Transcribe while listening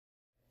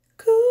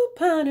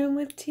Potting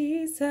with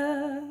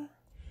Tisa.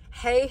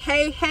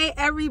 Hey,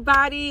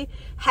 everybody.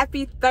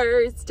 Happy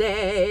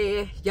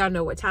Thursday. Y'all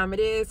know what time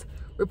it is.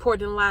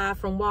 Reporting live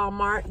from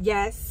Walmart.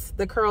 Yes,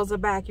 the curls are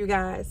back, you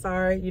guys.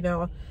 Sorry, you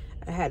know,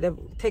 I had to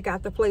take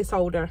out the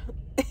placeholder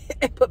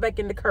and put back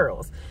in the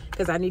curls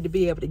because I need to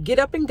be able to get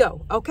up and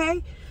go,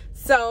 okay?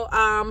 So,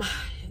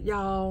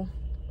 y'all,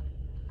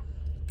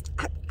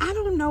 I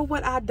don't know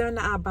what I done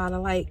to Ibotta.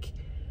 Like,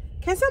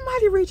 can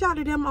somebody reach out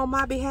to them on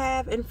my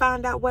behalf and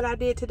find out what I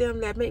did to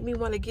them that made me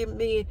want to give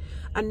me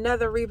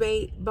another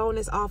rebate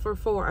bonus offer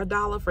for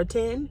 $1 for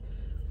 10?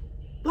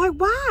 Like,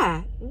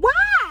 why?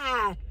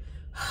 Why?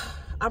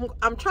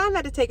 I'm trying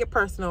not to take it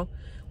personal.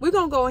 We're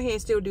going to go ahead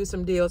and still do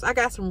some deals. I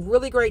got some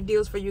really great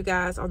deals for you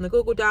guys on the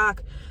Google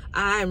Doc.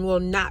 I will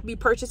not be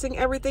purchasing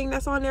everything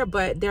that's on there,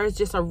 but there's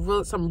just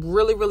some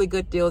really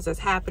good deals that's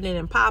happening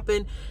and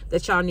popping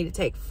that y'all need to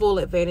take full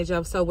advantage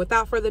of. So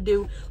without further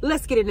ado,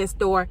 let's get in this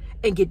store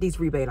and get these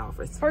rebate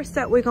offers. First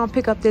up, we're going to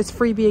pick up this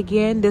freebie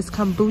again, this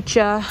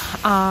kombucha.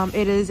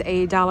 It is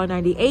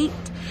 $1.98.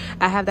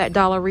 I have that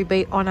dollar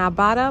rebate on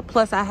Ibotta,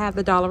 plus I have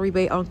the dollar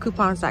rebate on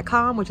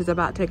coupons.com, which is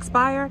about to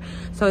expire.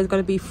 So it's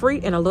going to be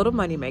free and a little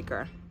money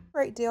maker.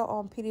 Great deal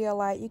on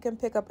Pedialyte. You can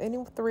pick up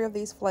any three of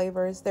these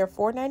flavors. They're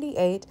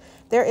 $4.98.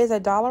 There is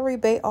a dollar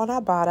rebate on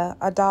Ibotta,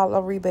 a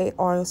dollar rebate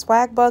on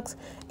Swag Bucks,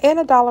 and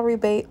a dollar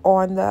rebate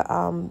on the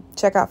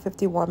Checkout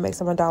 51 makes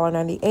them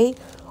 $1.98.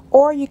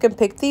 Or you can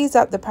pick these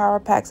up, the Power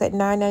Packs at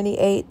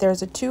 $9.98.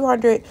 There's a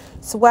 200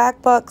 Swag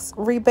Bucks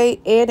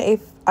rebate and a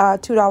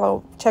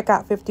 $2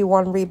 Checkout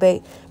 51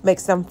 rebate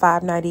makes them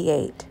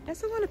 $5.98.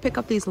 Next, I'm going to pick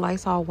up these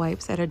Lysol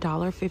wipes at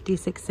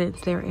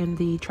 $1.56. They're in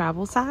the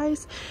travel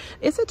size.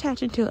 It's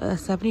attaching to a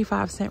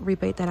 75-cent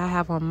rebate that I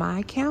have on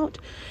my account.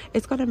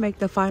 It's going to make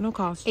the final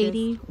cost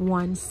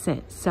 81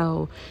 cents.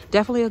 So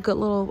definitely a good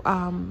little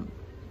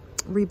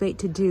rebate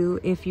to do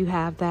if you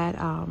have that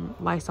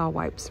Lysol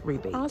wipes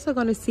rebate. I'm also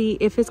going to see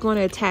if it's going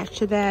to attach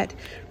to that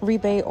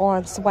rebate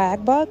on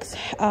Swag Bucks,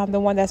 the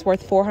one that's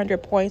worth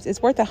 400 points.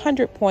 It's worth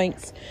 100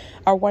 points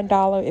or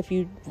 $1 if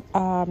you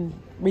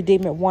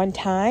redeem it one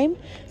time.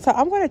 So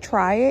I'm going to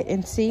try it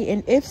and see,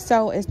 and if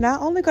so, it's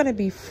not only going to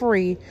be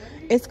free,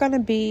 it's going to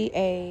be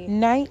a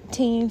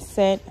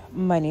 19-cent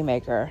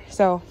moneymaker.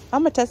 So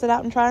I'm going to test it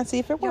out and try and see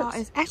if it works.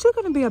 It's actually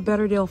going to be a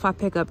better deal if I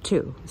pick up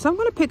two. So I'm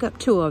going to pick up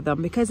two of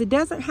them because it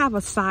doesn't have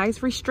a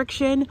size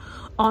restriction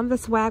on the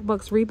Swag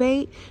Bucks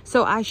rebate.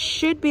 So I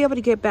should be able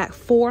to get back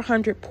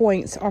 400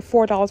 points or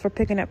 $4 for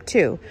picking up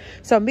two.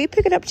 So me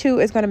picking up two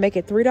is going to make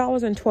it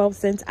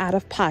 $3.12 out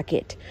of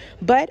pocket.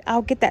 But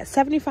I'll get that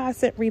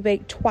 75-cent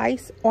rebate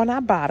twice on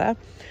Ibotta,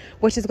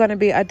 which is going to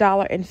be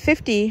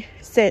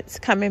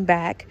 $1.50 coming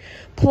back,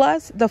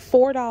 plus the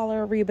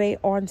 $4 rebate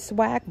on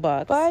Swag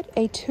Bucks, but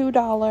a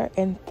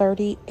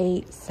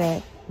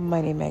 $2.38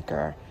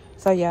 moneymaker.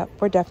 So yeah,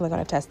 we're definitely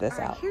going to test this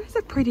out. Here's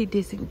a pretty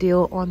decent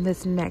deal on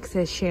this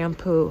Nexus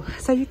shampoo.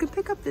 So you can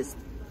pick up this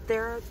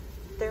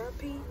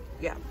therapy,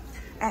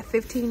 at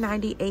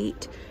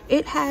 $15.98.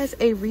 It has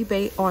a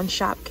rebate on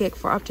Shopkick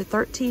for up to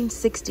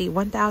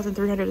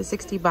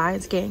 $1,360 buy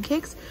and scan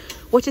kicks,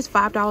 which is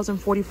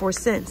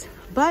 $5.44.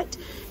 But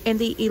in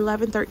the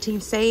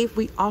 11/13 save,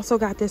 we also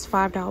got this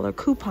 $5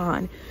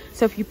 coupon.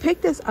 So if you pick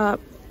this up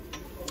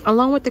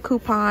along with the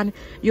coupon,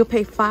 you'll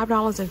pay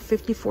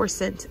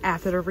 $5.54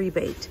 after the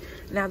rebate.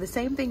 Now the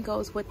same thing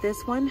goes with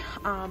this one,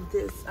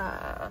 this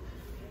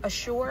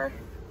Assure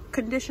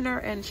conditioner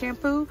and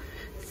shampoo.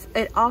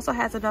 It also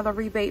has another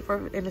rebate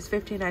and it's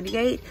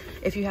 $15.98.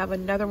 If you have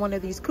another one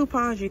of these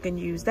coupons, you can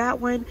use that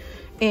one.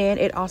 And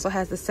it also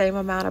has the same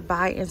amount of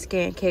buy and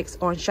scan kicks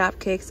on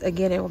Shopkicks.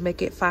 Again, it will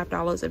make it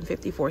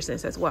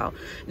 $5.54 as well.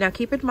 Now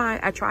keep in mind,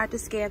 I tried to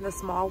scan the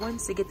small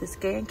ones to get the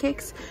scan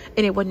kicks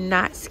and it would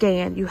not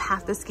scan. You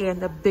have to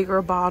scan the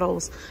bigger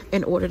bottles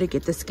in order to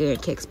get the scan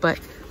kicks. But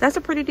that's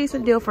a pretty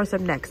decent deal for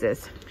some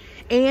Nexus.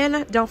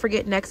 And don't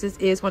forget, Nexus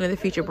is one of the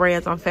featured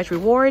brands on Fetch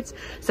Rewards,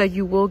 so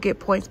you will get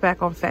points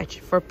back on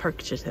Fetch for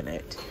purchasing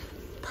it.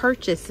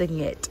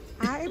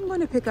 I am going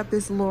to pick up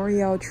this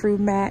L'Oreal True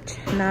Match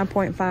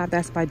 9.5.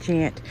 That's by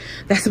Jant.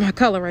 That's my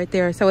color right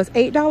there. So it's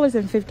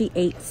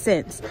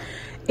 $8.58.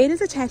 It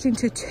is attaching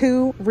to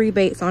two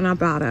rebates on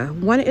Ibotta.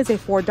 One is a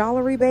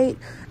 $4 rebate.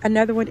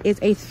 Another one is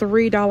a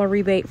 $3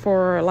 rebate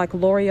for like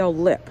L'Oreal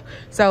lip.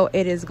 So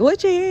it is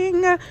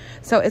glitching.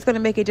 So it's going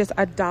to make it just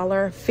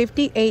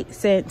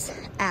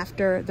 $1.58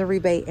 after the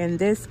rebate. And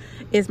this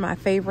is my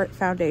favorite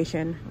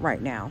foundation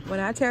right now. When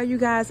I tell you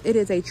guys it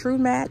is a true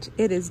match,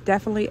 it is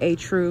definitely a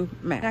true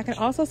match. And I can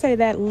also say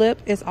that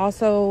lip is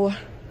also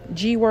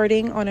G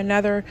wording on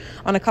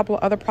a couple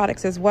of other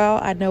products as well.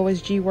 I know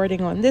it's G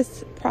wording on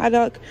this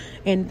product,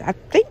 and I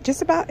think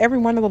just about every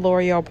one of the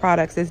L'Oreal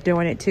products is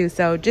doing it too.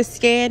 So just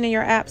scan in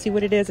your app, see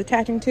what it is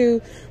attaching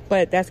to.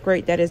 But that's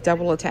great that it's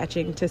double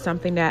attaching to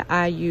something that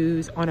I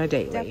use on a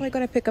daily. Definitely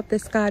going to pick up the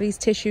Scotty's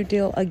tissue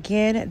deal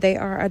again. They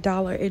are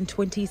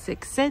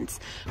 $1.26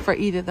 for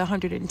either the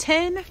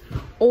 110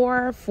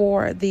 or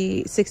for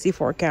the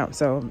 64 count.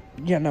 So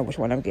you know which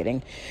one I'm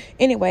getting.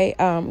 Anyway,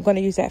 I'm going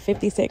to use that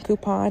 50-cent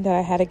coupon that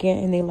I had again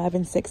in the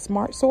 11/6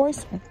 Smart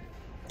Source.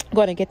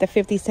 Going to get the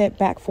 50-cent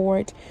back for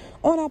it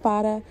on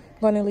Ibotta.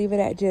 Going to leave it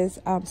at just,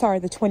 the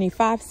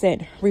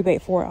 25-cent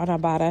rebate for it on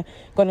Ibotta.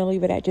 Going to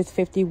leave it at just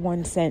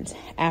 51 cents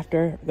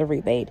after the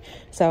rebate.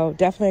 So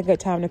definitely a good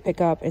time to pick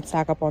up and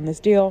stock up on this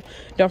deal.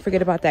 Don't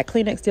forget about that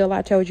Kleenex deal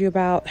I told you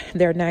about.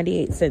 They're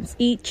 98 cents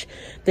each.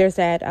 There's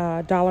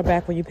that dollar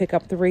back when you pick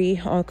up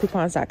 3 on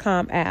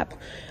coupons.com app.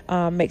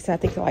 Makes, I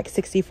think, like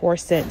 64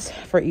 cents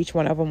for each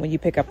one of them when you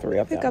pick up 3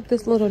 of them. Pick up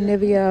this little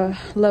Nivea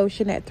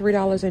lotion at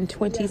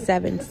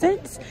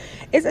 $3.27.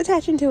 It's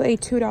attaching to a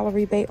 $2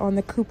 rebate on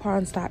the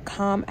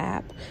coupons.com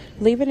app,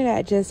 leaving it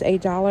at just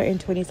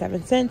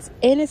 $1.27,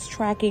 and it's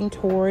tracking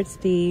towards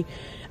the,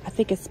 I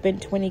think it's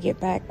spend 20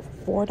 get back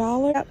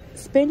 $4. Yep.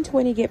 Spend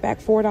 20 get back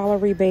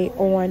 $4 rebate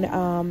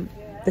on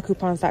the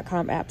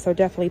coupons.com app. So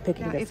definitely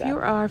picking this up. If you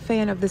are a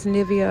fan of this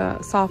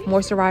Nivea soft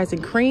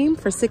moisturizing cream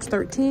for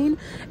 $6.13,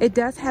 it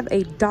does have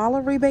a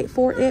 $1 rebate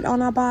for it on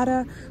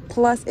Ibotta,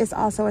 plus it's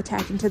also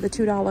attaching to the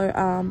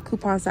 $2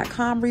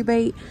 coupons.com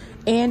rebate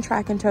and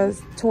tracking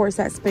towards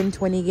that spend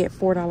 20 get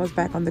 $4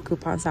 back on the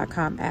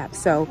coupons.com app.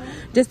 So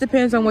just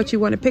depends on what you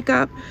want to pick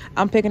up.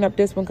 I'm picking up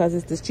this one because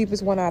it's the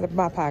cheapest one out of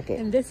my pocket,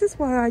 and this is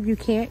why you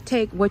can't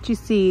take what you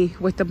see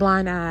with the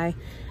blind eye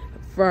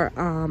for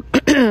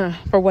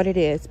for what it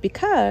is,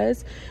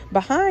 because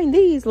behind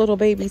these little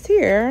babies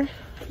here,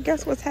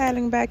 guess what's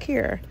hiding back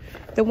here?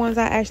 The ones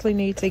I actually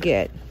need to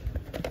get,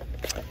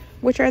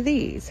 which are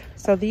these.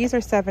 So these are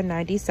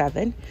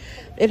 $7.97.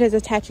 It is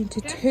attaching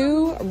to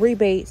 2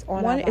 rebates.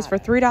 One is for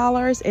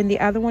 $3 and the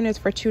other one is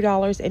for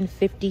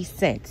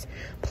 $2.50.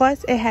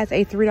 Plus it has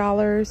a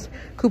 $3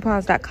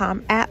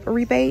 coupons.com app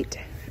rebate.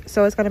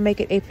 So it's going to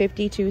make it a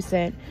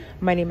 52-cent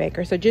money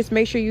maker. So just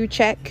make sure you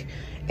check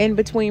in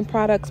between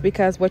products,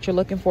 because what you're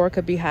looking for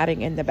could be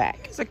hiding in the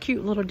back. It's a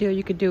cute little deal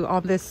you could do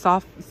on this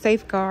soft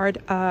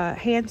Safeguard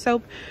hand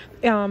soap.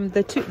 They're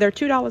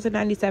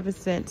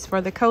 $2.97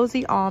 for the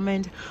cozy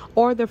almond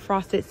or the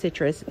frosted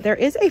citrus. There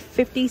is a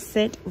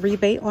 50-cent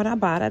rebate on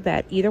Ibotta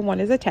that either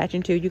one is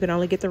attaching to. You can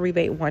only get the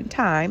rebate one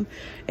time,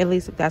 at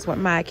least that's what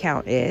my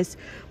account is.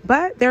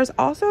 But there's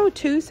also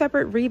 2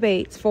 separate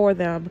rebates for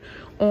them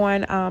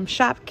on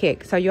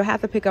Shopkick. So you'll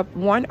have to pick up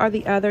one or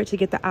the other to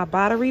get the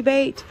Ibotta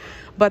rebate.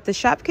 But the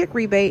Shopkick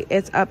rebate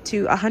is up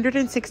to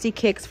 160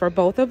 kicks for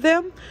both of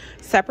them,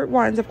 separate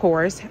ones, of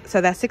course.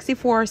 So that's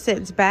 64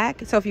 cents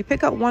back. So if you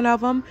pick up one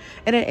of them,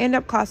 it'll end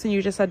up costing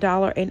you just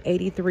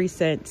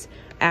 $1.83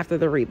 after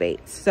the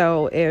rebates.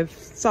 So if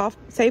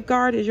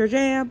Safeguard is your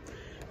jam,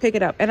 pick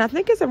it up. And I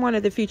think it's in one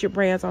of the featured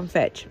brands on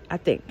Fetch, I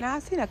think. Now,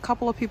 I've seen a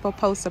couple of people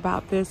post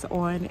about this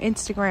on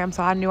Instagram,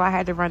 so I knew I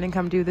had to run and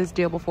come do this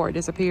deal before it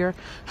disappeared.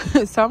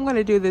 So I'm going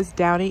to do this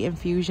Downy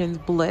Infusions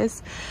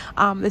Bliss.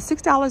 The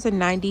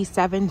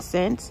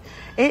 $6.97.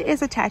 It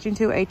is attaching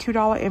to a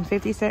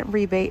 $2.50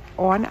 rebate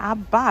on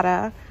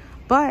Ibotta,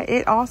 but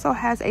it also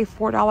has a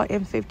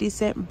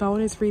 $4.50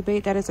 bonus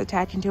rebate that is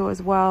attaching to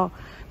as well.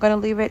 Going to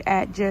leave it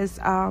at just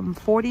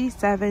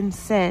 47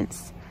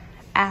 cents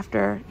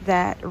after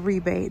that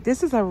rebate.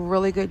 This is a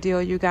really good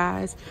deal, you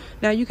guys.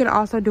 Now you can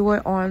also do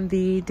it on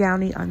the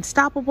Downy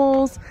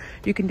Unstoppables.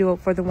 You can do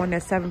it for the one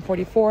that's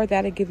 $7.44.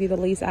 That'll give you the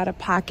least out of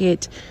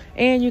pocket.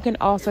 And you can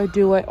also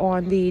do it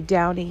on the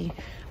Downy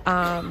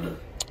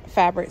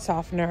fabric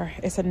softener.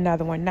 It's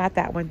another one, not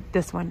that one,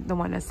 this one, the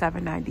one that's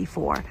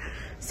 $7.94.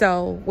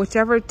 So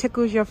whichever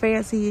tickles your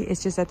fancy,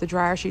 it's just that the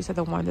dryer sheets are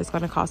the one that's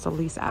going to cost the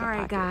least out of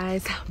pocket. All right,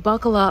 guys,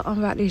 buckle up. I'm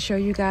about to show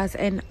you guys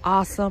an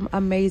awesome,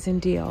 amazing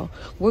deal.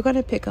 We're going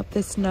to pick up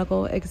this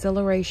Snuggle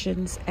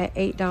Exhilarations at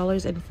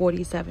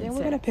 $8.47. Then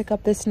we're going to pick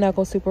up this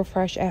Snuggle Super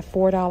Fresh at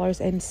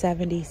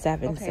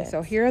 $4.77. Okay,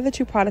 so here are the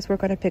 2 products we're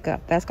going to pick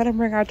up. That's going to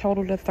bring our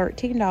total to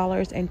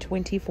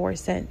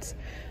 $13.24.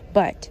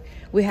 But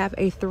we have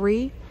a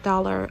 $3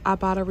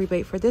 Ibotta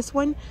rebate for this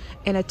one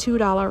and a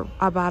 $2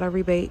 Ibotta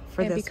rebate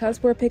for this one.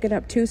 Because we're picking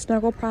up 2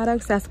 Snuggle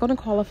products, that's going to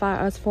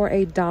qualify us for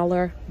a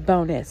 $1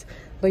 bonus.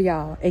 But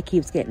y'all, it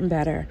keeps getting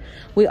better.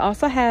 We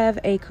also have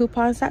a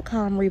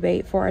coupons.com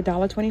rebate for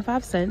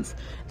 $1.25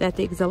 that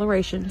the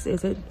Exhilarations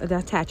is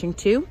attaching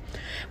to.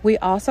 We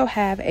also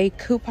have a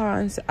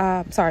coupons,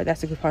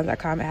 that's the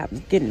coupons.com app. I'm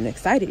getting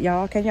excited,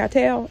 y'all. Can y'all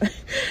tell?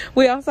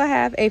 We also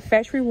have a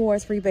Fetch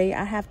Rewards rebate.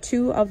 I have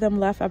 2 of them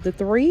left of the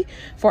 3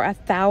 for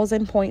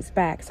 1,000 points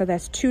back. So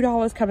that's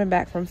 $2 coming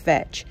back from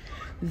Fetch.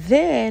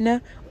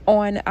 Then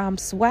on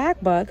swag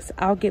bucks,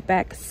 I'll get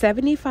back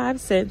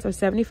 75 cents or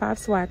 75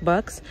 swag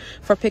bucks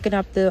for picking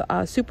up the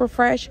Super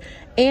Fresh,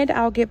 and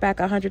I'll get back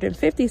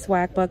 150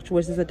 swag bucks,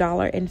 which is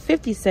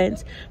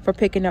 $1.50 for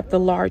picking up the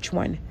large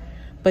one.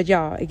 But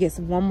y'all, it gets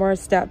one more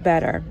step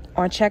better.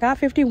 On checkout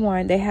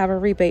 51, they have a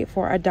rebate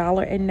for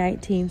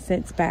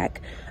 $1.19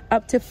 back,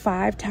 up to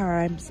 5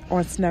 times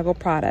on Snuggle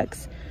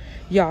products.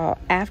 Y'all,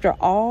 after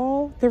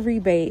all the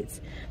rebates,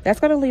 that's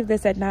going to leave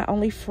this at not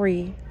only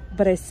free,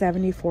 but a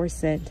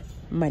 74-cent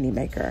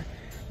moneymaker.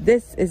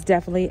 This is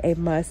definitely a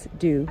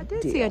must-do. I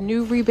did see a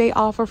new rebate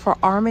offer for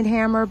Arm &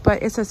 Hammer,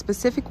 but it's a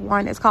specific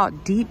one. It's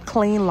called Deep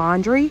Clean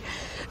Laundry.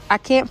 I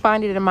can't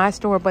find it in my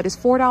store, but it's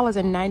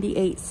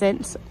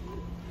 $4.98.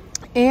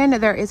 And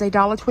there is a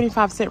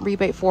 $1.25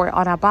 rebate for it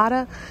on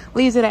Ibotta.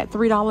 Leaves it at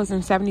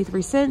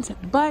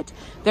 $3.73. But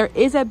there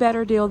is a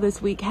better deal this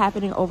week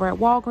happening over at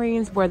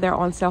Walgreens where they're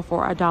on sale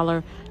for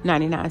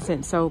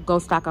 $1.99. So go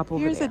stock up over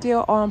there. Here's the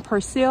deal on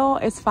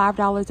Persil. It's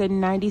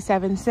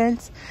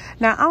 $5.97.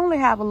 Now, I only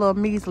have a little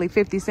measly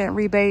 50-cent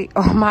rebate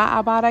on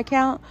my Ibotta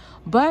account,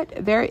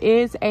 but there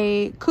is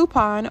a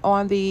coupon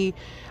on the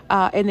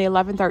in the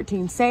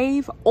 1113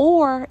 save,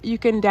 or you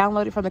can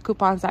download it from the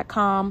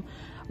coupons.com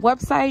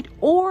website,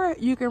 or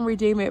you can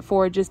redeem it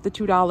for just the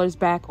 $2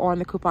 back on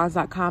the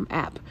coupons.com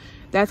app.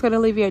 That's going to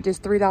leave you at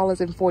just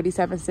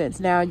 $3.47.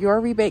 Now, your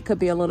rebate could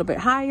be a little bit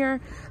higher.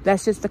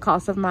 That's just the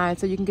cost of mine.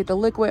 So you can get the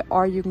liquid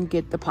or you can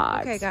get the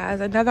pods. Okay, guys,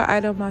 another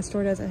item my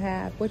store doesn't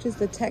have, which is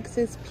the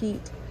Texas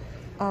Pete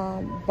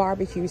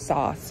barbecue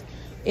sauce.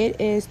 It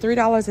is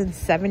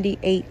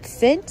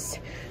 $3.78.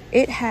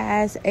 It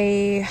has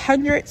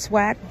 100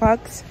 swag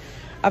bucks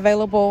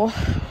available,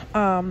 or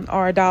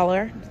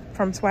 $1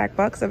 from swag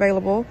bucks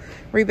available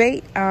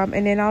rebate.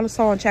 And then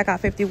also on checkout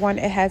 51,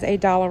 it has a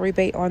 $1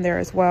 rebate on there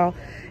as well.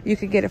 You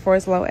can get it for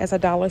as low as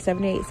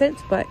 $1.78,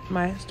 but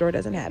my store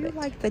doesn't have it.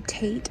 Like the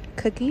Tate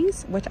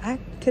cookies, which I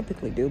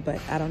typically do,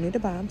 but I don't need to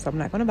buy them, so I'm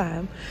not going to buy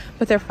them.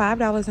 But they're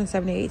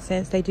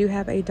 $5.78. They do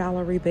have a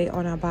 $1 rebate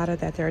on Ibotta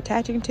that they're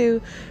attaching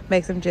to,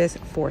 makes them just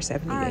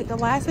 $4.78. All right, the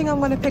last thing I'm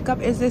going to pick up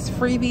is this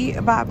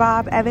freebie by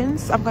Bob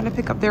Evans. I'm going to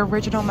pick up their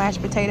original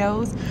mashed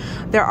potatoes.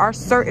 There are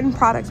certain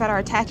products that are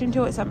attaching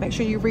to it, so make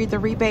sure you read the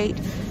rebate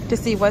to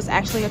see what's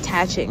actually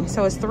attaching.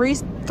 So it's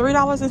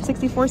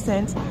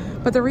 $3.64.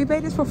 But the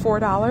rebate is for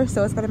 $4,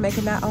 so it's going to make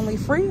it not only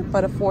free,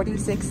 but a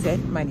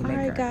 46-cent moneymaker. All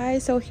right,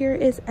 guys, so here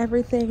is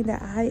everything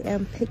that I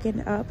am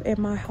picking up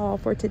in my haul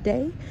for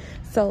today.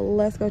 So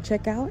let's go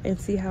check out and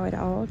see how it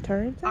all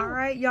turns out. All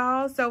right,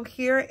 y'all, so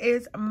here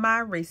is my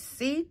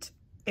receipt.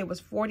 It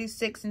was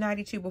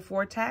 $46.92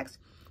 before tax,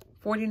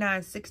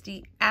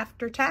 $49.60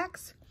 after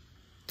tax.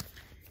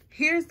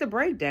 Here's the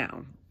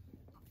breakdown.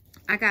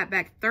 I got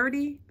back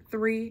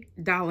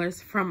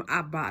 $33 from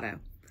Ibotta.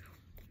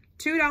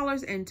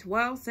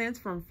 $2.12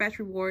 from Fetch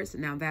Rewards.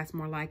 Now that's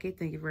more like it.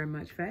 Thank you very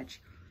much, Fetch.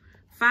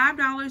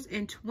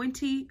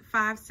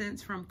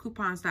 $5.25 from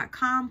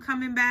coupons.com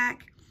coming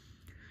back.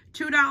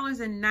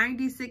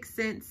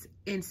 $2.96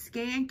 in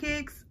Scan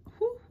Kicks.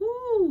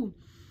 Woohoo!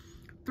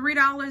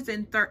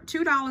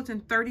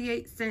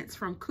 $2.38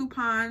 from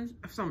coupons.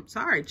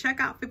 Sorry,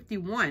 checkout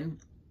 51.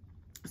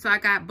 So I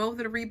got both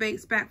of the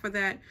rebates back for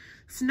that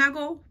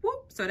snuggle.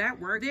 Whoop! So that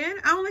worked. Then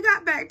I only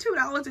got back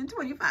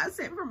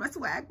 $2.25 from my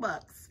swag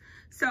bucks.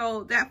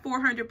 So that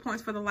 400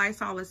 points for the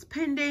Lysol is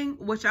pending,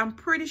 which I'm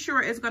pretty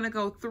sure is going to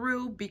go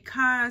through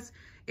because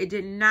it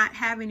did not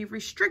have any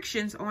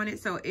restrictions on it.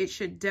 So it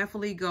should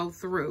definitely go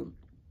through.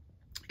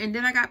 And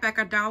then I got back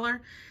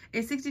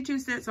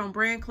 $1.62 on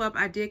Brand Club.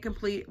 I did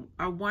complete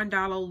a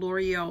 $1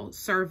 L'Oreal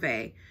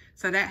survey.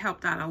 So that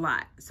helped out a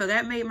lot. So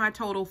that made my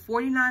total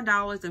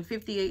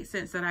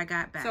 $49.58 that I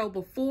got back. So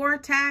before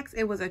tax,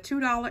 it was a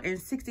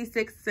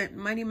 $2.66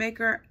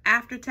 moneymaker.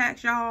 After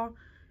tax, y'all,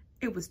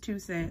 it was 2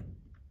 cents.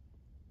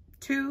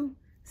 2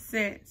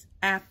 cents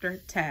after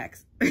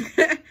tax.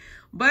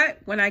 But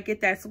when I get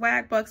that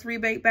swag bucks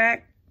rebate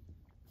back,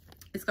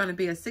 it's going to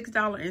be a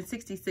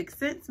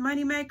 $6.66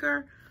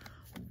 moneymaker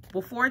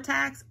before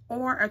tax,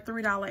 or a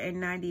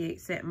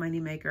 $3.98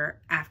 moneymaker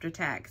after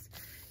tax.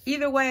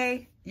 Either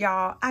way,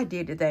 y'all, I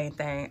did the dang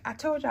thing. I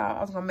told y'all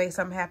I was going to make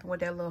something happen with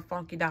that little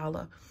funky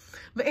dollar.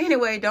 But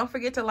anyway, don't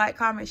forget to like,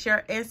 comment,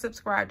 share, and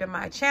subscribe to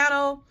my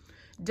channel.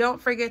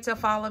 Don't forget to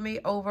follow me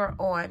over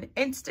on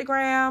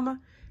Instagram.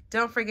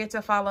 Don't forget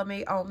to follow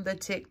me on the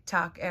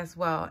TikTok as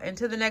well.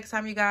 Until the next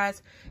time, you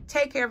guys,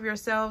 take care of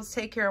yourselves,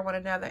 take care of one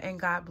another, and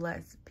God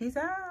bless. Peace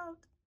out.